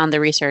when I found the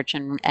research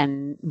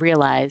and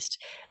realized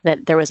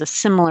that there was a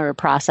similar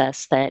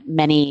process that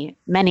many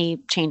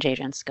change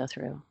agents go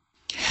through.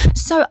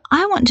 So,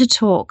 I want to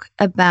talk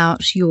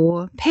about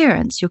your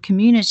parents, your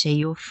community,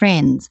 your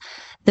friends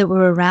that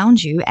were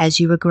around you as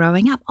you were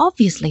growing up.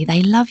 Obviously,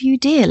 they love you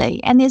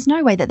dearly, and there's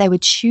no way that they were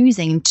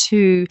choosing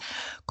to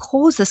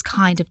cause this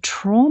kind of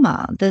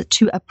trauma,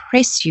 to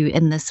oppress you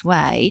in this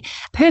way,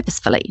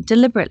 purposefully,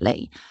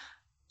 deliberately.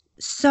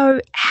 So,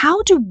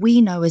 how do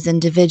we know as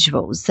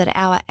individuals that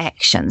our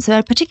actions,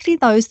 so particularly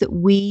those that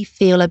we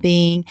feel are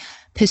being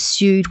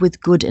pursued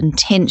with good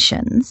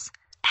intentions,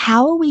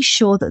 how are we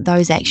sure that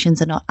those actions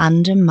are not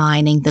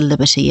undermining the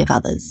liberty of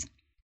others?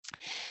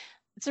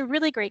 It's a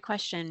really great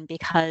question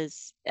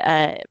because,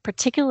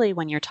 particularly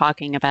when you're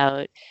talking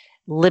about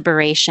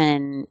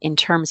liberation in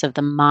terms of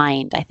the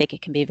mind, I think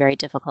it can be very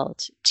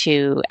difficult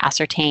to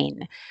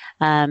ascertain.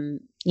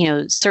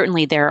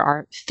 Certainly there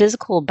are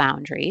physical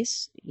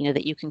boundaries,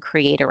 that you can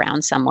create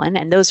around someone,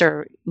 and those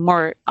are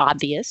more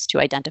obvious to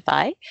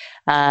identify.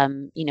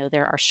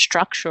 There are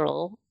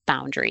structural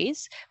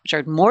boundaries, which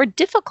are more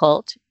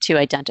difficult to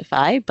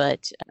identify,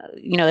 but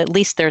at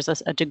least there's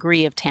a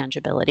degree of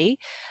tangibility.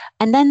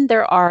 And then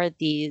there are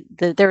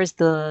there is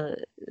the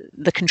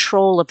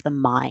control of the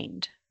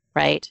mind,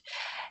 right?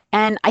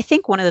 And I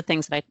think one of the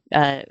things that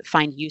I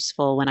find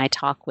useful when I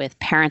talk with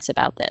parents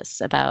about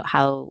this, about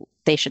how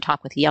they should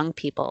talk with young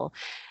people,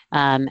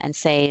 and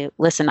say,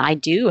 listen, I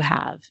do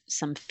have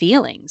some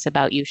feelings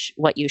about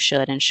what you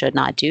should and should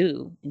not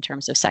do in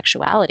terms of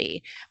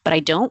sexuality, but I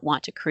don't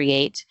want to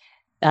create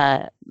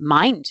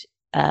mind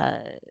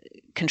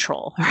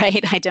control,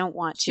 right? I don't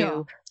want to.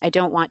 Sure. I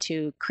don't want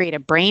to create a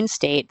brain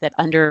state that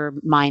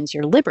undermines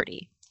your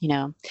liberty.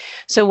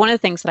 So one of the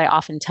things that I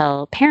often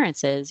tell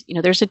parents is,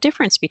 there's a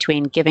difference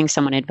between giving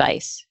someone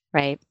advice,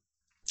 right?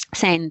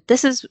 Saying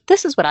this is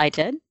what I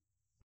did.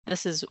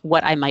 This is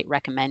what I might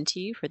recommend to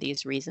you for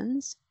these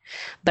reasons.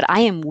 But I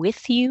am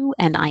with you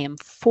and I am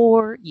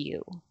for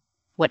you,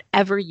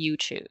 whatever you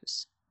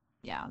choose.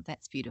 Yeah,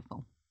 that's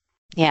beautiful.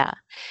 Yeah.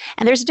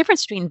 And there's a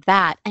difference between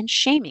that and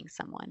shaming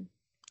someone.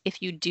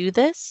 If you do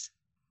this,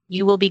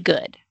 you will be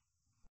good.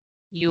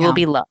 You will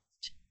be loved.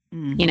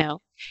 Mm.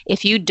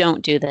 If you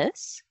don't do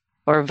this,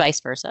 or vice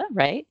versa,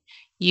 right?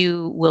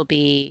 You will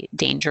be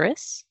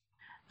dangerous.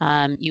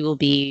 You will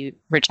be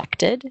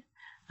rejected.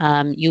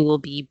 You will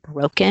be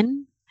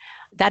broken.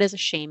 That is a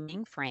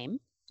shaming frame,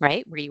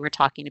 right? Where you were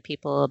talking to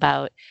people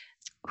about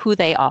who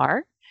they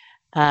are.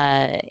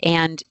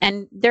 And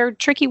there are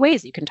tricky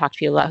ways you can talk to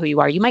people about who you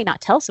are. You might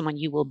not tell someone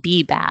you will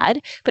be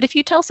bad, but if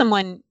you tell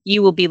someone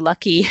you will be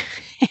lucky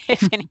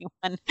if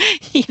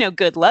anyone,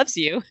 good loves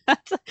you,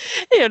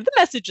 the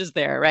message is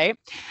there, right?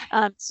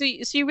 So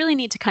you really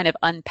need to kind of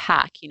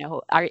unpack,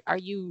 are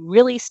you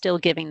really still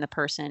giving the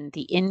person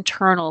the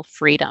internal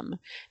freedom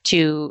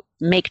to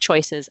make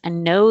choices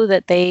and know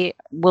that they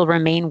will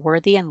remain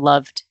worthy and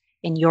loved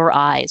in your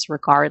eyes,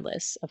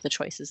 regardless of the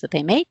choices that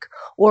they make?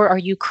 Or are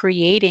you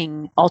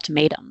creating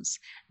ultimatums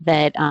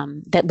that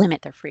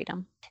limit their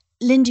freedom?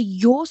 Linda,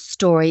 your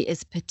story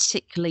is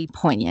particularly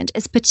poignant,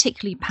 it's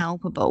particularly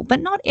palpable, but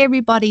not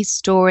everybody's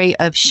story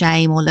of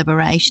shame or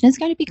liberation is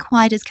going to be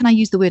quite as, can I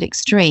use the word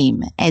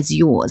extreme, as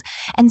yours.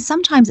 And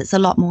sometimes it's a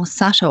lot more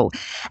subtle.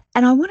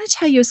 And I want to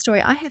tell you a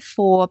story. I have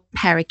 4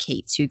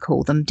 parakeets, you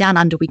call them. Down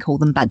under, we call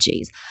them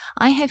budgies.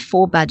 I have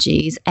 4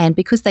 budgies, and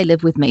because they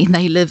live with me,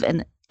 they live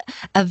in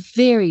a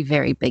very,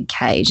 very big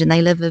cage, and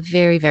they live a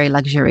very, very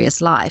luxurious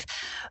life.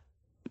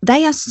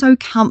 They are so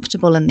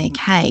comfortable in their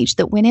cage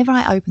that whenever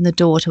I open the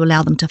door to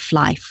allow them to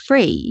fly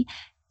free,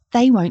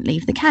 they won't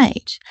leave the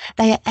cage.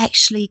 They are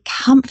actually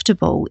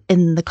comfortable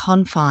in the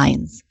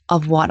confines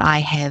of what I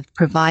have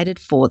provided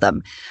for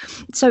them.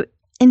 So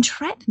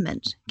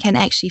entrapment can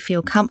actually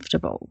feel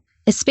comfortable,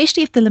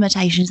 especially if the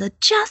limitations are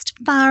just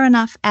far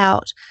enough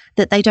out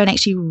that they don't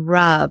actually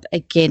rub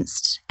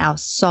against our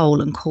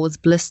soul and cause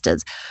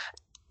blisters.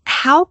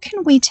 How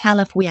can we tell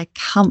if we are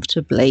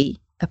comfortably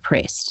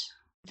oppressed?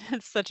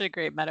 It's such a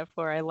great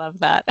metaphor. I love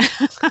that.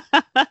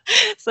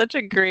 Such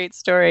a great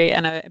story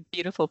and a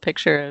beautiful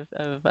picture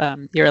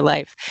of your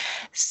life.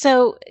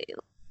 So,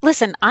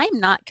 listen, I'm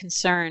not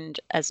concerned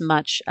as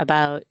much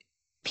about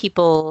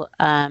people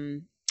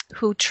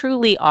who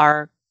truly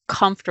are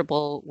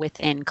comfortable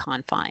within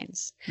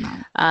confines.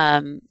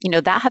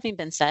 No. That having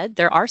been said,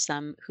 there are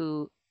some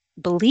who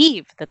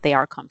believe that they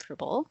are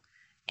comfortable.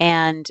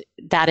 And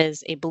that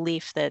is a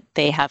belief that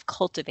they have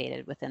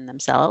cultivated within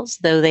themselves,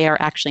 though they are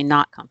actually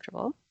not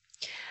comfortable.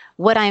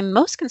 What I'm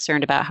most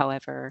concerned about,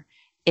 however,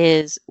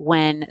 is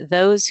when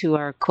those who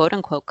are quote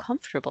unquote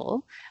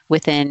comfortable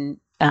within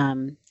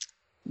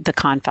the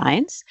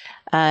confines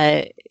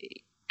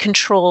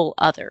control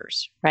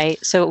others,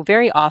 right? So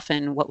very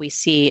often what we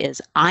see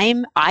is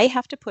I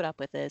have to put up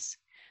with this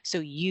so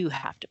you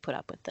have to put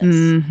up with this.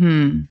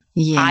 Mm-hmm.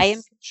 Yes. I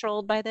am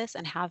controlled by this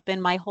and have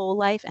been my whole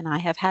life, and I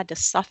have had to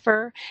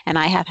suffer and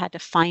I have had to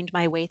find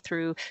my way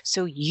through,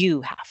 so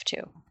you have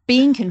to.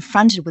 Being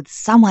confronted with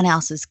someone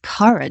else's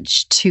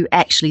courage to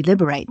actually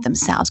liberate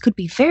themselves could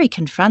be very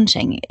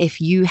confronting if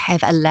you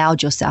have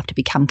allowed yourself to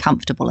become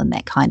comfortable in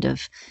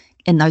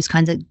those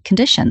kinds of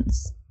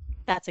conditions.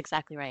 That's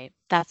exactly right.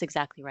 That's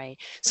exactly right.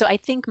 So I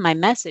think my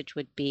message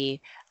would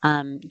be,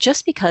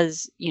 just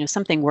because,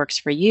 something works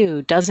for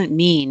you doesn't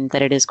mean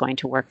that it is going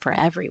to work for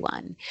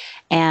everyone.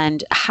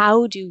 And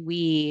how do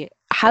we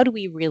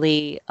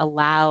really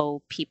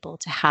allow people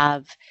to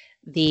have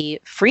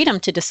the freedom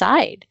to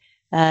decide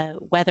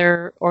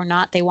whether or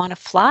not they want to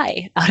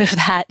fly out of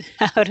that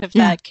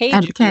cage,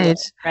 out of the cage,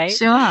 right?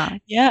 Sure.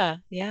 Yeah.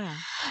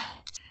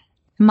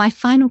 My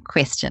final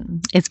question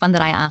is one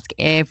that I ask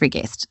every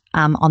guest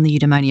on the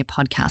Eudaimonia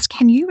podcast.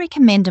 Can you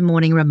recommend a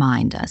morning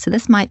reminder? So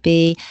this might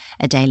be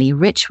a daily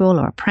ritual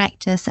or a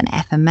practice, an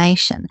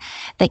affirmation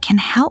that can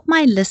help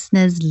my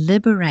listeners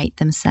liberate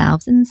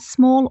themselves in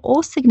small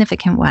or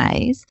significant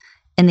ways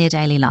in their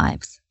daily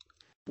lives.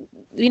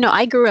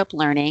 I grew up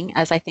learning,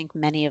 as I think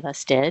many of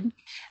us did,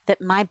 that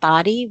my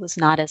body was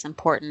not as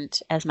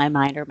important as my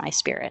mind or my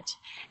spirit.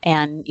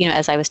 And,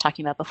 as I was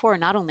talking about before,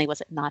 not only was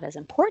it not as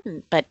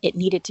important, but it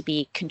needed to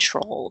be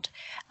controlled.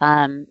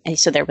 And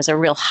so there was a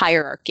real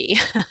hierarchy.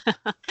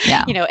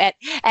 Yeah.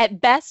 At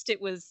best it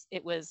was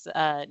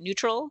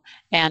neutral,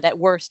 and at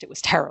worst it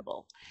was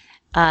terrible.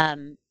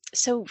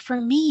 So for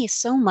me,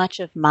 so much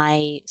of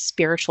my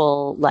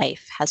spiritual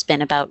life has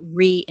been about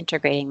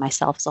reintegrating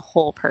myself as a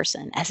whole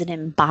person, as an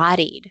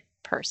embodied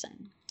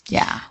person.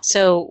 Yeah.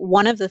 So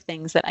one of the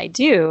things that I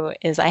do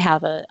is I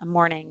have a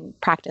morning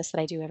practice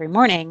that I do every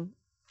morning,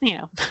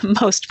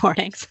 most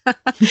mornings.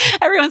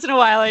 Every once in a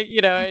while,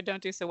 I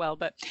don't do so well,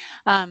 but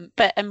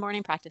a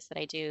morning practice that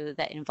I do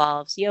that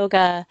involves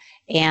yoga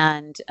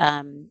and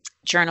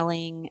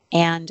journaling,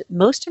 and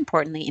most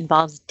importantly,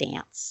 involves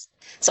dance.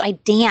 So I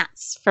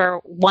dance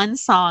for one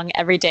song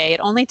every day. It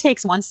only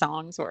takes one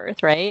song's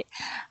worth, right?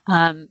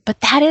 But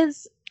that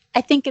is,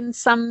 I think, in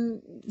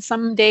some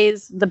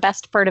days, the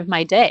best part of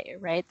my day,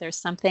 right? There's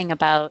something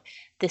about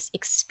this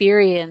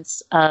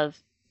experience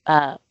of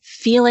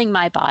feeling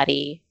my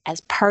body as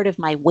part of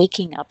my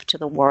waking up to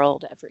the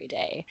world every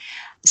day.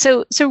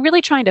 So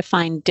really trying to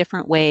find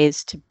different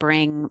ways to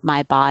bring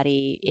my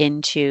body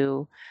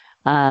into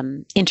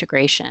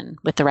integration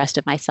with the rest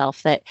of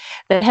myself that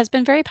has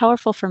been very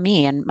powerful for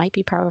me and might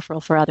be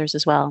powerful for others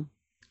as well.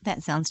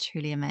 That sounds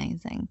truly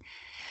amazing.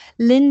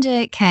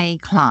 Linda K.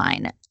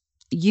 Klein,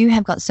 you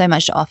have got so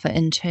much to offer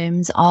in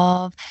terms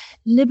of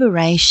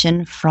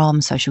liberation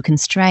from social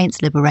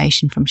constraints,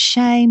 liberation from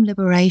shame,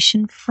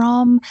 liberation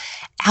from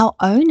our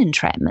own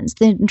entrapments,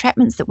 the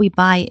entrapments that we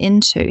buy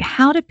into.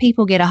 How do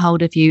people get a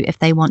hold of you if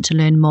they want to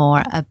learn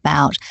more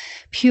about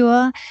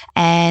Pure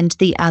and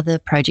the other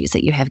projects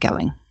that you have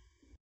going?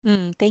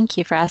 Thank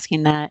you for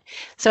asking that.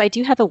 So I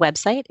do have a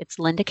website. It's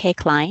Linda K.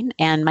 Klein,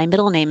 and my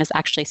middle name is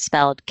actually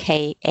spelled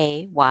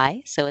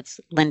K-A-Y. So it's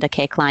Linda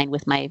K. Klein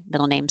with my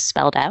middle name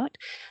spelled out,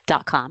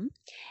 .com.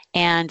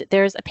 And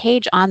there's a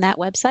page on that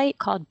website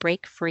called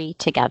Break Free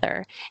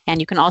Together. And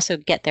you can also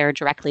get there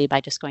directly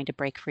by just going to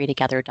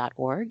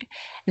breakfreetogether.org.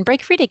 And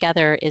Break Free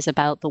Together is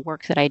about the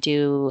work that I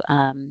do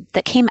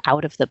that came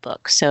out of the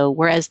book. So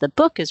whereas the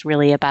book is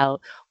really about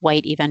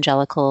white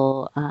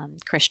evangelical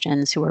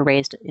Christians who were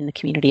raised in the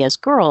community as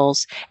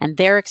girls and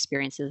their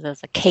experiences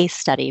as a case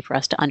study for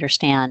us to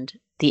understand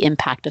the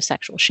impact of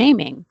sexual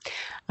shaming,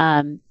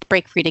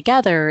 Break Free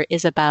Together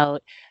is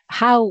about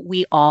how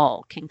we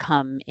all can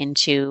come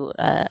into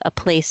a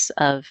place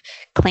of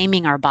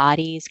claiming our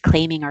bodies,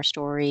 claiming our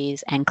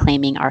stories, and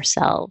claiming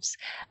ourselves.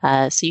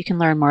 So you can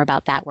learn more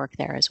about that work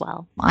there as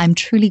well. I'm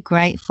truly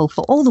grateful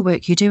for all the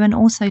work you do and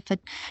also for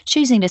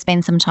choosing to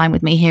spend some time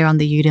with me here on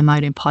the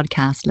Eudaimonia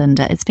podcast,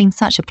 Linda. It's been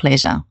such a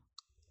pleasure.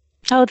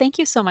 Oh, thank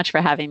you so much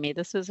for having me.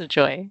 This was a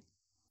joy.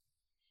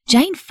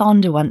 Jane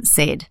Fonda once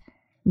said,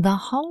 "The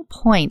whole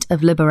point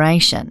of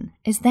liberation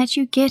is that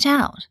you get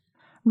out,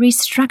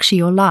 restructure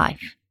your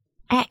life,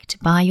 act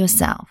by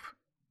yourself."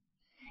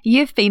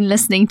 You've been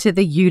listening to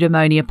the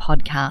Eudaimonia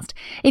podcast.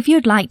 If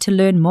you'd like to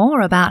learn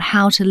more about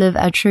how to live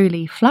a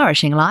truly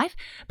flourishing life,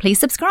 please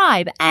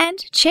subscribe and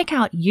check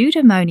out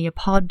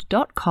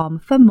eudaimoniapod.com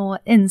for more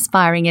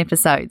inspiring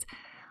episodes.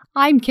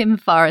 I'm Kim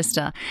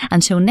Forrester.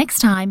 Until next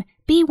time,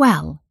 be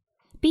well,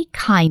 be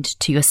kind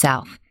to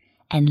yourself,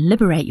 and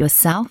liberate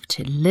yourself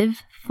to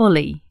live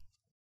fully.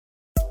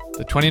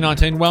 The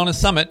 2019 Wellness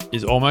Summit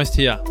is almost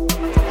here.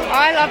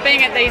 I love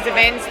being at these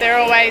events. They're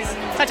always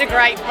such a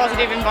great,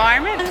 positive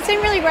environment. It's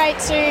been really great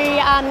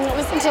to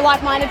listen to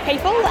like-minded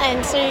people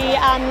and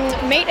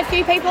to meet a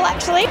few people,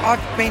 actually.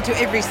 I've been to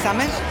every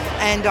summit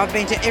and I've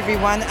been to every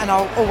one, and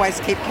I'll always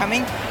keep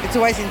coming. It's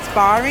always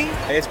inspiring.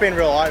 It's been a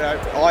real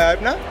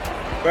eye-opener.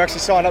 We're actually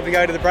signed up to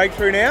go to the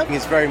Breakthrough now.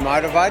 It's very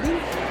motivating.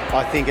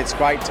 I think it's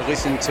great to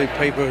listen to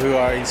people who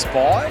are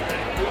inspired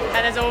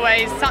and there's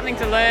always something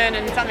to learn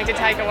and something to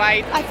take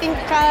away. I think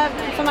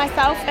for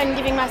myself and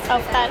giving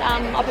myself that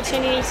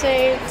opportunity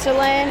to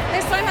learn.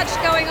 There's so much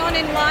going on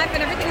in life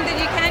and everything that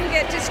you can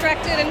get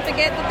distracted and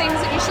forget the things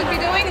that you should be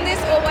doing, and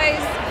this always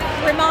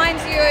reminds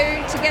you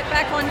to get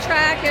back on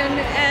track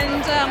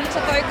and to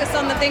focus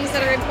on the things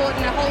that are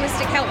important in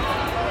holistic health.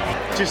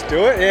 Just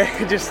do it,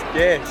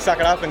 suck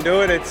it up and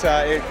do it.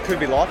 It could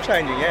be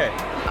life-changing,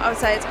 I would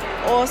say it's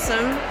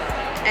awesome,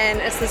 and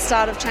it's the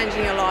start of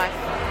changing your life.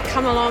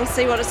 Come along,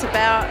 see what it's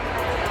about,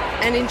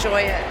 and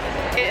enjoy it.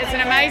 It's an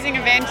amazing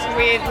event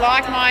with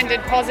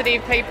like-minded,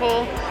 positive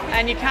people,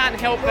 and you can't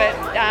help but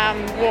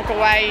walk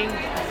away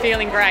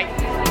feeling great.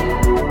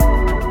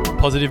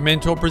 Positive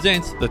Mentor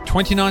presents the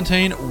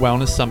 2019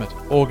 Wellness Summit,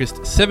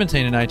 August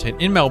 17 and 18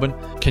 in Melbourne.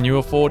 Can you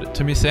afford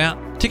to miss out?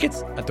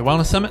 Tickets at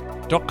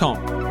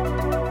thewellnesssummit.com.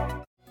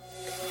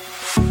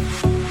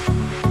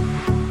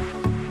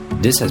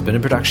 This has been a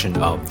production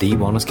of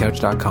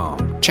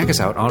TheWellnessCouch.com. Check us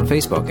out on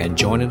Facebook and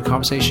join in the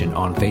conversation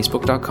on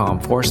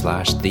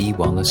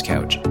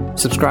Facebook.com/TheWellnessCouch.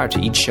 Subscribe to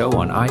each show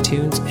on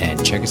iTunes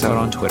and check us out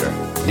on Twitter.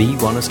 The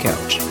Wellness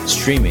Couch,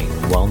 streaming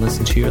wellness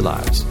into your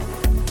lives.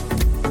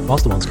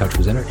 Whilst the Wellness Couch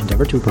presenter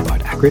endeavor to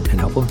provide accurate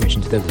and helpful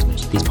information to their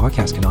listeners, these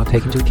podcasts cannot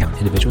take into account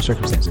individual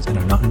circumstances and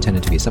are not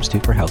intended to be a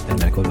substitute for health and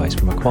medical advice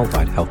from a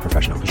qualified health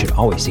professional. You should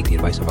always seek the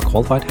advice of a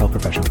qualified health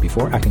professional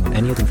before acting on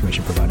any of the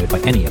information provided by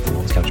any of the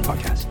Wellness Couch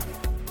podcasts.